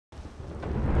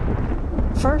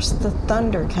First, the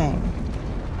thunder came.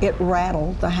 It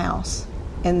rattled the house,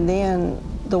 and then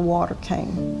the water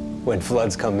came. When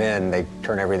floods come in, they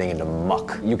turn everything into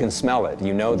muck. You can smell it.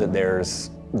 You know that there's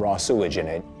raw sewage in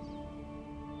it.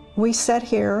 We sat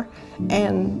here,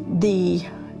 and the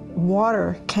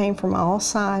water came from all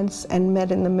sides and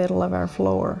met in the middle of our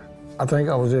floor. I think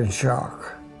I was in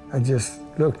shock. I just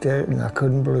looked at it and I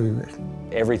couldn't believe it.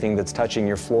 Everything that's touching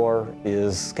your floor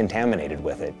is contaminated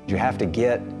with it. You have to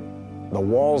get the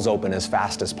walls open as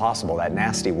fast as possible. That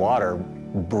nasty water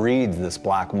breeds this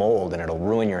black mold and it'll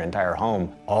ruin your entire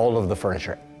home. All of the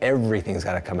furniture, everything's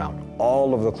got to come out.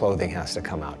 All of the clothing has to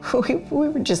come out. We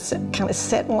were just kind of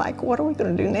sitting like, what are we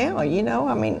going to do now, you know?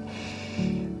 I mean,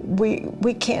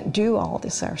 we can't do all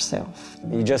this ourselves.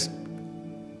 You just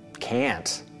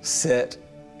can't sit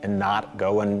and not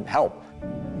go and help.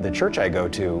 The church I go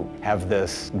to have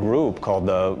this group called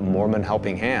the Mormon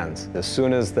Helping Hands. As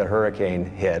soon as the hurricane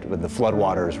hit, when the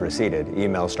floodwaters receded,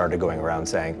 emails started going around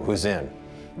saying, who's in?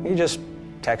 He just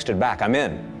texted back, I'm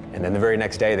in. And then the very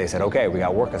next day they said, okay, we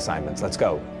got work assignments, let's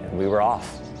go. And we were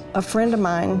off. A friend of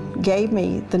mine gave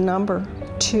me the number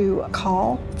to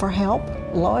call for help.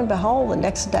 Lo and behold, the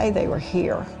next day they were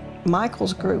here.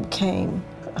 Michael's group came.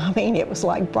 I mean, it was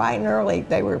like bright and early.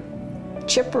 They were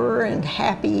chipper and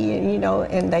happy, and, you know,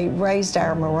 and they raised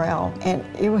our morale. And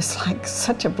it was like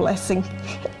such a blessing.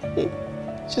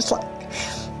 Just like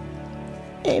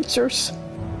answers.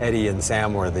 Eddie and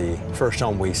Sam were the first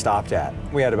home we stopped at.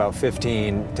 We had about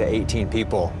 15 to 18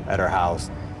 people at our house.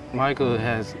 Michael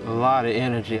has a lot of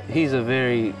energy. He's a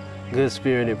very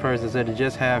good-spirited person, so to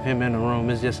just have him in the room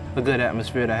is just a good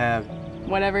atmosphere to have.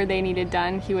 Whatever they needed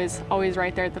done, he was always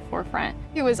right there at the forefront.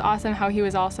 It was awesome how he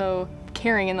was also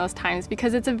caring in those times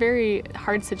because it's a very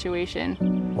hard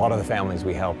situation. A lot of the families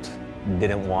we helped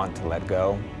didn't want to let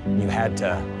go. You had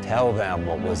to tell them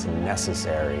what was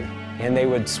necessary. And they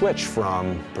would switch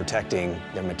from protecting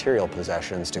their material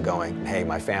possessions to going, hey,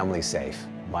 my family's safe,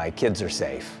 my kids are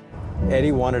safe.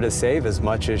 Eddie wanted to save as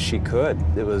much as she could.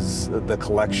 It was the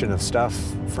collection of stuff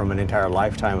from an entire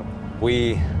lifetime.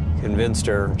 We convinced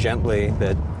her gently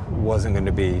that it wasn't going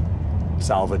to be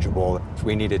salvageable.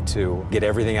 We needed to get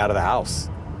everything out of the house.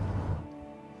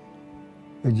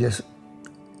 It just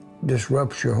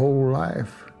disrupts your whole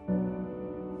life.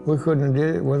 We couldn't have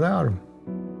did it without him.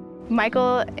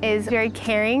 Michael is very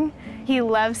caring. He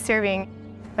loves serving.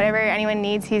 Whatever anyone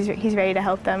needs, he's ready to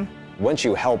help them. Once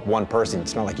you help one person,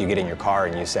 it's not like you get in your car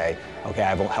and you say, okay,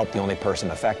 I've helped the only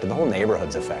person affected. The whole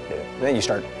neighborhood's affected. And then you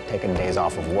start taking days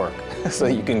off of work so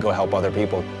that you can go help other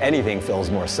people. Anything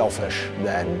feels more selfish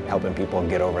than helping people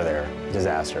get over their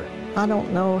disaster. I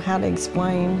don't know how to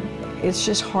explain. It's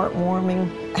just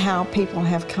heartwarming how people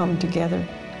have come together.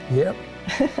 Yep.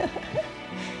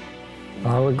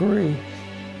 I'll agree.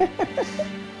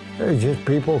 It's just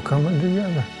people coming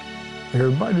together.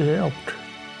 Everybody helped.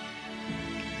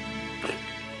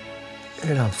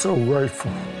 And I'm so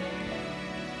grateful.